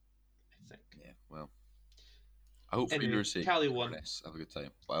 I think. Yeah, well. I hope for your sake, Cali won. Inverness have a good time.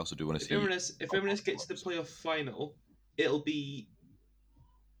 But I also do want to see... If Inverness gets to the playoff final, it'll be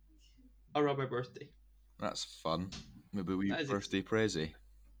around my birthday. That's fun. Maybe we birthday prezi.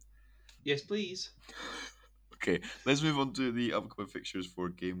 Yes, please. Okay, let's move on to the upcoming fixtures for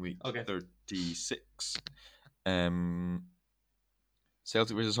game week 36.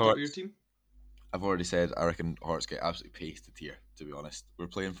 Celtic versus Hearts. Your team? I've already said I reckon Hearts get absolutely pasted here, to be honest. We're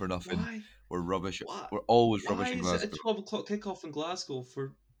playing for nothing. Why? We're rubbish. We're always Why rubbish in Glasgow. Why is it a 12 o'clock kickoff in Glasgow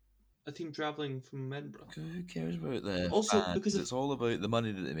for a team travelling from Edinburgh? Who cares about the also fans? Because it's all about the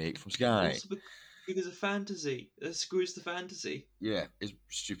money that they make from Sky. Also because of fantasy. It screws the fantasy. Yeah, it's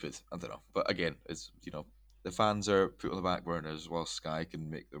stupid. I don't know. But again, it's, the fans are put on the back burners while Sky can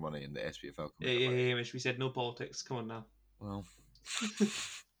make their money in the SPFL. Hey, Mitch, we said no politics. Come on now. Well...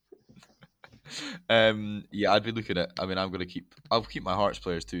 yeah, I'd be looking at. I mean, I'll keep my Hearts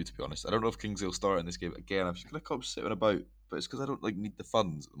players too. To be honest, I don't know if Kingsley will start in this game again. I'm just gonna come sitting about, but it's because I don't need the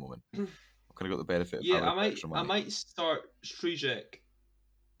funds at the moment. I've kind of got the benefit. Yeah, I might start Strijek.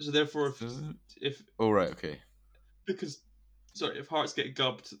 So therefore, if oh right, okay. Because if Hearts get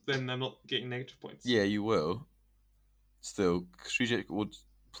gubbed, then I'm not getting negative points. Yeah, you will. Still, Strijek would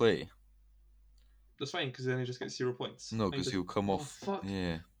play. That's fine, because then he just gets 0 points. No, because he'll come off. Fuck.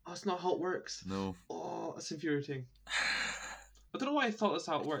 Yeah. Oh, that's not how it works. No. Oh, that's infuriating. I don't know why I thought that's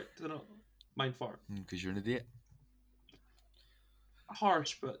how it worked. I don't know. Mind fart. Because you're an idiot.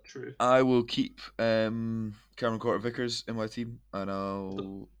 Harsh, but true. I will keep Cameron Carter-Vickers in my team, and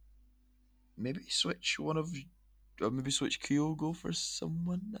I'll maybe switch switch Kyogo for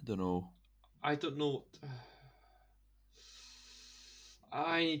someone. I don't know. I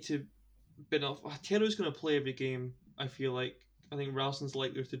need to bin off. Tero's going to play every game, I think Ralston's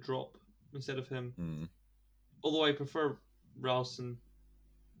likely to drop instead of him. Although I prefer Ralston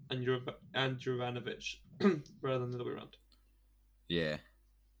and Juranovic rather than the other way around. Yeah.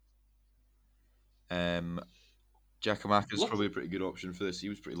 Giakoumakis is probably a pretty good option for this. He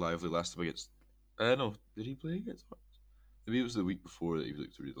was pretty lively last time against. No, did he play against Hearts? Maybe it was the week before that he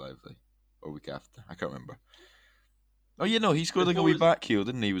looked really lively, or week after. I can't remember. Oh yeah, no, he scored like a wee back heel,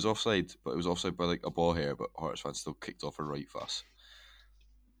 didn't he? He was offside, but it was offside by like a ball hair. But Hearts fans still kicked off a right fuss.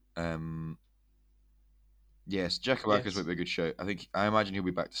 Yes, Giakoumakis might be a good shout. I imagine he'll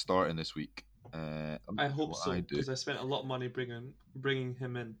be back to starting this week. I hope so, because I spent a lot of money bringing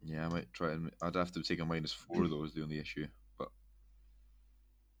him in. Yeah, I might try and I'd have to take a -4 though, is the only issue. But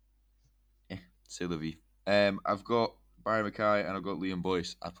c'est la vie. I've got Barry Mackay and I've got Liam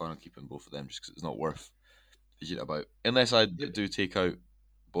Boyce. I plan on keeping both of them just because it's not worth fidgeting about, unless I do take out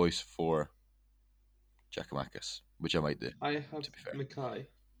Boyce for Giakoumakis, which I might do. I have Mackay,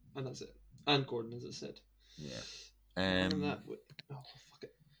 and that's it, and Gordon, as I said. Yeah. Fuck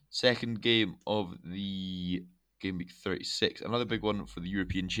it. Second game of the game week 36. Another big one for the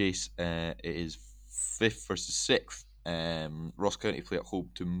European chase. It is 5th versus 6th. Ross County play at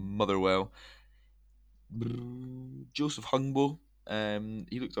home to Motherwell. Joseph Hungbo.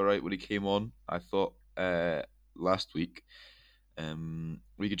 He looked alright when he came on, I thought, last week.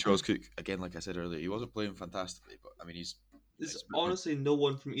 Regan Charles Cook, again, like I said earlier, he wasn't playing fantastically, but I mean, there's honestly no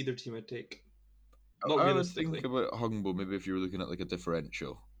one from either team I'd take. I would think about Hungbo maybe if you were looking at like a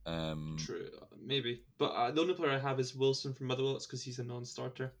differential. True, maybe. But the only player I have is Wilson from Motherwell. It's because he's a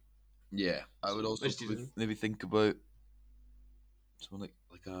non-starter. Yeah, I would also maybe think about someone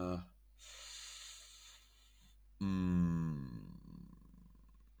like a.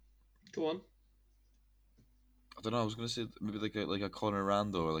 Go on. I don't know. I was gonna say maybe like a Conor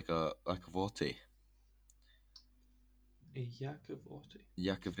Rando or like a Iacovoti. A Iacovoti.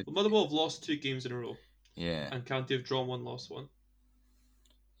 Iacovoti. Well, Motherwell have lost 2 games in a row. Yeah. And County have drawn 1, lost 1.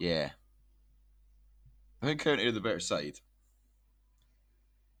 Yeah. I think County are the better side.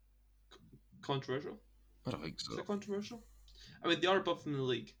 Controversial? I don't think so. Is that controversial? I mean, they are above in the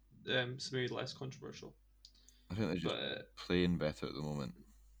league, so maybe less controversial. I think they're just playing better at the moment.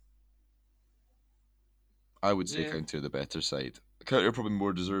 I would say County are the better side. County are probably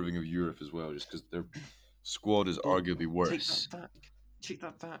more deserving of Europe as well, just because their squad is arguably worse. Take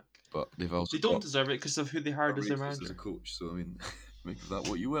that back. But they've also don't deserve it because of who they hired as their manager. As a coach, so I mean, make of that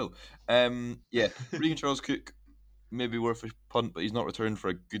what you will. Yeah, Regan Charles Cook maybe worth a punt, but he's not returned for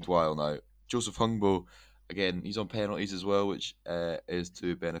a good while now. Joseph Hungbo, again, he's on penalties as well, which is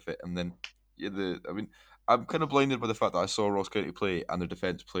to benefit. And then, I'm kind of blinded by the fact that I saw Ross County play and their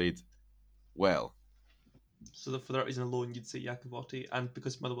defence played well. So for that reason alone, you'd say Iacovoti, and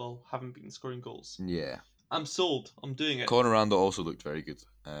because Motherwell haven't been scoring goals. Yeah. I'm sold. I'm doing it. Conor Rando also looked very good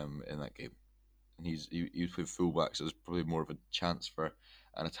in that game. And he was playing fullback, so there's probably more of a chance for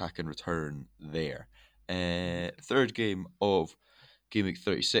an attack and return there. Third game of game week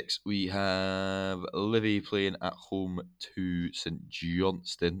 36, we have Livy playing at home to St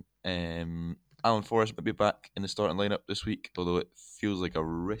Johnstone. Alan Forrest might be back in the starting lineup this week, although it feels like a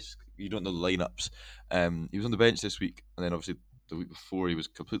risk. You don't know the lineups. He was on the bench this week, and then obviously the week before he was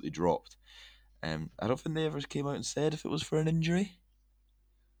completely dropped. I don't think they ever came out and said if it was for an injury.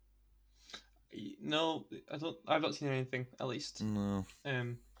 No, I don't. I've not seen anything, at least. No.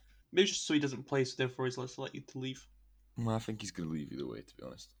 Maybe just so he doesn't play, so therefore he's less likely to leave. Well, I think he's going to leave either way, to be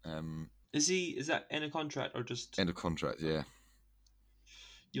honest. Is that end of contract or just end of contract? Yeah.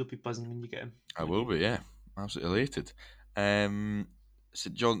 You'll be buzzing when you get him. I will be, yeah. Absolutely elated.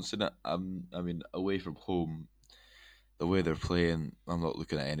 St Johnstone, I mean, away from home, the way they're playing, I'm not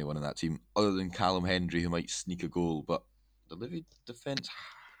looking at anyone in that team other than Callum Hendry, who might sneak a goal. But the Livy defence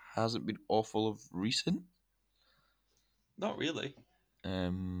hasn't been awful of recent. Not really.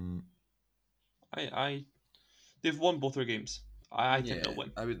 They've won both their games. I think they'll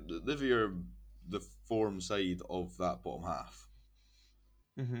win. I mean, Livy are the form side of that bottom half.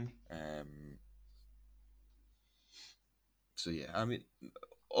 Mm-hmm. So yeah, I mean,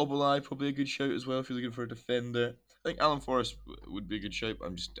 Obolai probably a good shout as well if you're looking for a defender. I think Alan Forrest would be a good shout.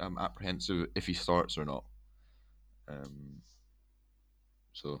 But I'm apprehensive if he starts or not.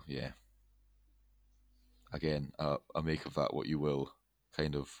 So yeah, again, I make of that what you will,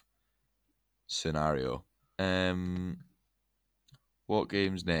 kind of scenario. What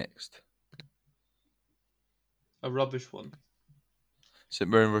game's next? A rubbish one. St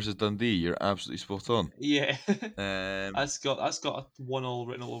Mirren versus Dundee. You're absolutely spot on. Yeah. That's got a 1-1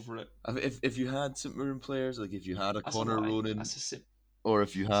 written all over it. If you had St Mirren players, like if you had a Conor Ronan, or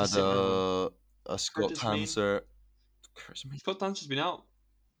if you had a Scott Tanser. Scott Tanser's been out.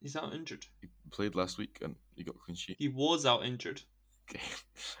 He's out injured. He played last week and He got a clean sheet. He was out injured.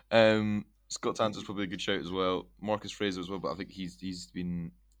 Okay. Scott Tanser's probably a good shout as well. Marcus Fraser as well, but I think he's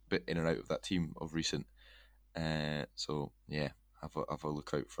been a bit in and out of that team of recent. So yeah, have a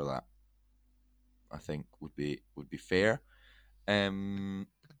look out for that. I think would be fair. Hibs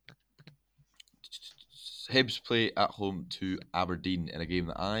play at home to Aberdeen in a game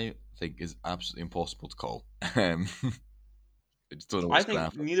that I think is absolutely impossible to call. I just don't know what's going to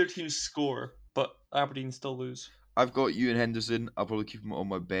happen. Neither team score, but Aberdeen still lose. I've got Ewan Henderson. I'll probably keep him on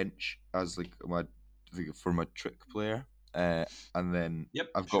my bench as like for my trick player. And then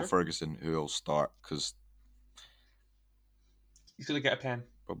I've got Ferguson, who will start because he's gonna get a pen.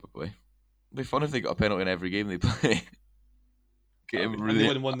 Probably. It'd be fun if they got a penalty in every game they play. Get him really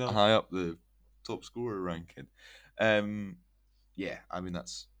high up the top scorer ranking. Yeah, I mean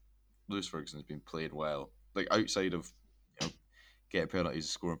that's Lewis Ferguson has been playing well. Like outside of getting penalties,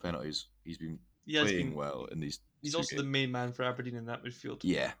 scoring penalties, he's been playing well in these. He's also the main man for Aberdeen in that midfield.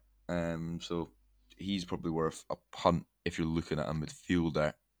 Yeah. So he's probably worth a punt if you're looking at a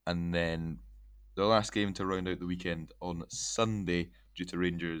midfielder. And then the last game to round out the weekend on Sunday, due to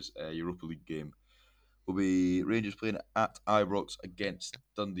Rangers' Europa League game, will be Rangers playing at Ibrox against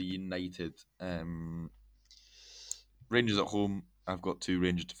Dundee United. Rangers at home. I've got 2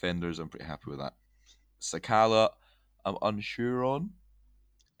 Rangers defenders. I'm pretty happy with that. Sakala, I'm unsure on.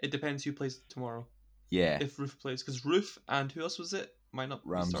 It depends who plays tomorrow. Yeah. If Roof plays. Because Roof and who else was it? Might not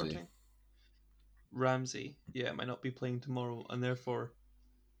be starting. Ramsey. Yeah, might not be playing tomorrow. And therefore,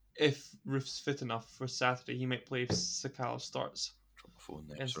 if Roof's fit enough for Saturday, he might play if Sakala starts. Drop the phone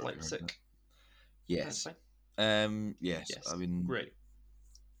there. Against Leipzig. Yes. Yes. I mean... Great.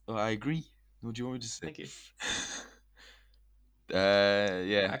 Oh, I agree. What do you want me to say? Thank you.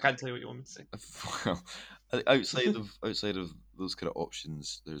 Yeah. I can't tell you what you want me to say. Well, outside of those kind of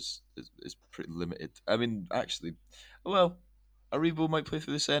options, it's pretty limited. I mean, actually, well, Aribo might play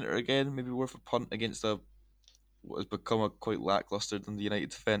through the centre again. Maybe worth a punt against what has become a quite lackluster Dundee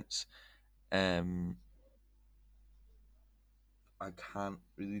United defence. I can't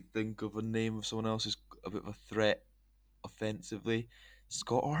really think of a name of someone else who's a bit of a threat offensively.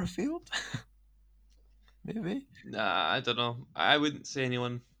 Scott Arfield? Maybe? Nah, I don't know. I wouldn't say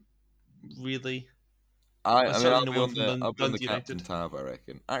anyone really. I'll be on the Captain tab, I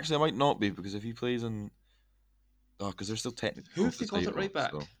reckon. Actually, I might not be, because if he plays in... Oh, because they're still technically... Who have they got it right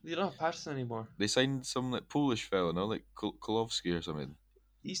back? So. They don't have Patterson anymore. They signed some like Polish fellow, no? Like Kolowski or something.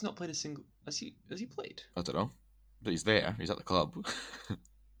 He's not played a single... Has he played? I don't know. But he's there. He's at the club.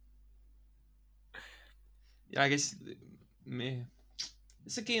 Yeah, I guess...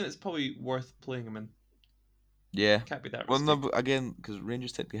 It's a game that's probably worth playing him in. Yeah. Can't be that risky. Well, no, but again, because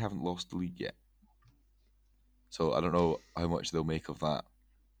Rangers technically haven't lost the league yet. So I don't know how much they'll make of that.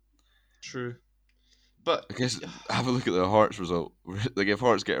 True. But I guess have a look at the Hearts result. Like if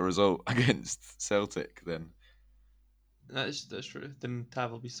Hearts get a result against Celtic, then that's true. Then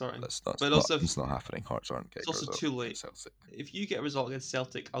Tav will be starting. It's not happening. Hearts aren't getting. It's also too late. Celtic. If you get a result against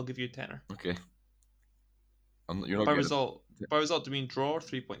Celtic, I'll give you a tenner. Okay. You're not by result. By result, do you mean draw or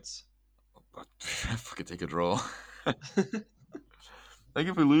 3 points? I fucking take a draw. Like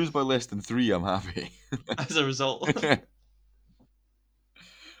if we lose by less than 3, I'm happy. As a result.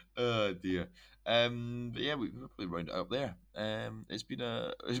 Oh dear. But yeah, we'll probably round it up there. It's been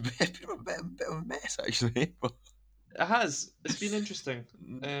a bit of a mess actually. But it has. It's been interesting.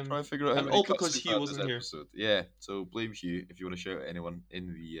 Try to figure out how many all because Hugh wasn't here. Yeah, so blame Hugh if you want to shout at anyone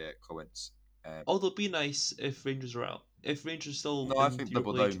in the comments. Although be nice if Rangers are out. If Rangers still no, I think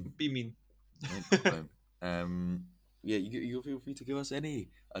double down. Be mean. Yeah, you feel free to give us any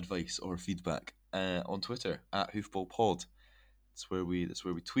advice or feedback on Twitter at HoofballPod. That's where we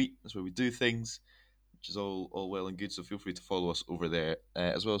tweet. That's where we do things, which is all well and good. So feel free to follow us over there,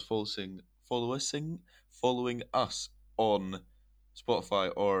 as well as following us on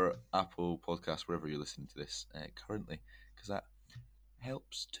Spotify or Apple Podcasts, wherever you're listening to this currently, because that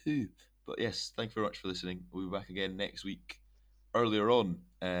helps too. But yes, thank you very much for listening. We'll be back again next week, earlier on,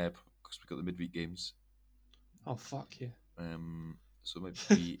 because we've got the midweek games. Oh fuck yeah! So it might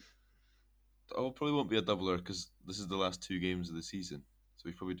be. Probably won't be a doubler because this is the last 2 games of the season. So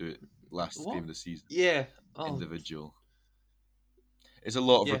we probably do it last game of the season. Yeah. Individual. It's a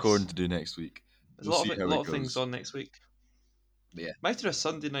lot of recording to do next week. There's a lot of things on next week. Yeah. Might do a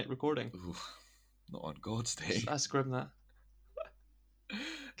Sunday night recording. Oof, not on God's day. That's grim, that.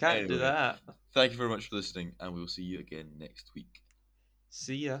 Can't do that. Thank you very much for listening, and we will see you again next week.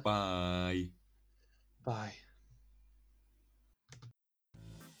 See ya. Bye. Bye.